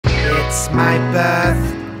It's my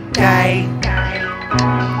birthday.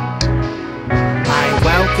 My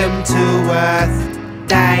welcome to Earth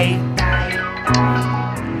Day.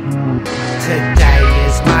 Today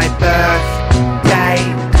is my birthday.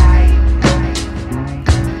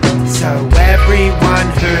 So everyone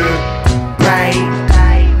hooray.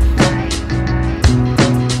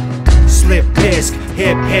 Slip disc,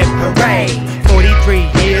 hip hip hooray.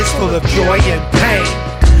 43 years full of joy and pain.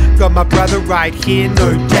 Got my brother right here,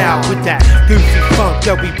 no doubt. With that goofy funk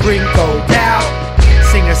that we bring gold out.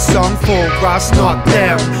 Sing a song for us, not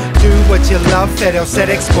them. Do what you love,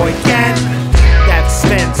 Thoelsters boy can. That's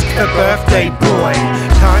Spence, the birthday boy.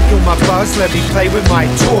 Can't kill my buzz, let me play with my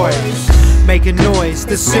toys. Make a noise,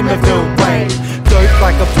 the Simérville way. Dope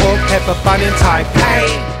like a pork pepper bun in Taipei.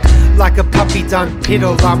 Like a puppy done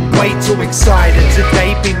piddle, I'm way too excited.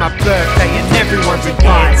 Today be my birthday and everyone's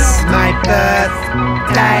invited. It's my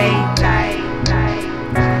birthday.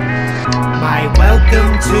 My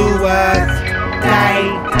welcome to Earth Day.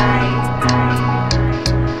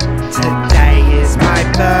 Today is my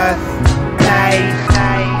birthday.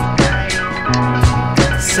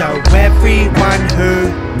 So everyone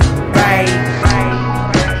hooray.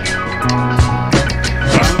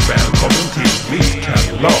 Välkommen till mitt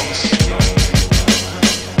kalas.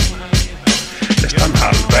 Nästan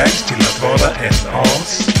halvvägs till att vara ett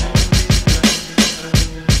as.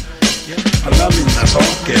 Alla mina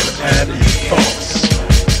saker är i fas.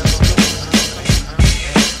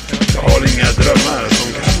 Jag har inga drömmar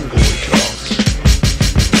som kan gå i kras.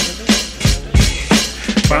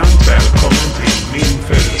 Varmt välkommen till min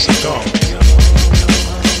födelsedag.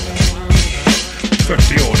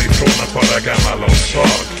 40 år ifrån att vara gammal och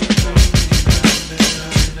svag.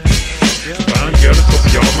 Mjölk och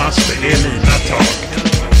pyjamas, det är mina tag.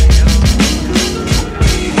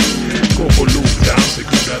 Gå på lokdans i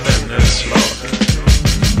goda vänners slag.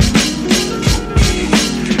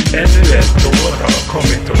 Ännu ett år har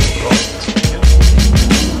kommit och gått.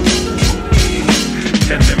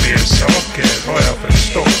 Ännu mer saker har jag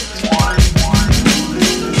förstått.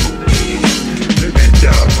 Nu vet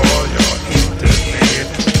jag vad jag inte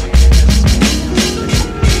vet.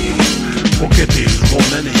 Åker till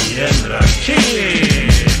månen i en raket.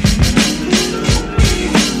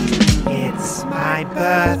 It's my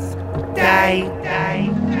birthday.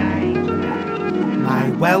 My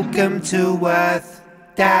welcome to Earth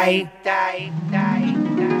Day.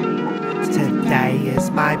 Today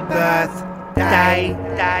is my birthday.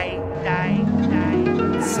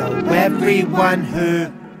 So everyone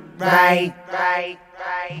hooray.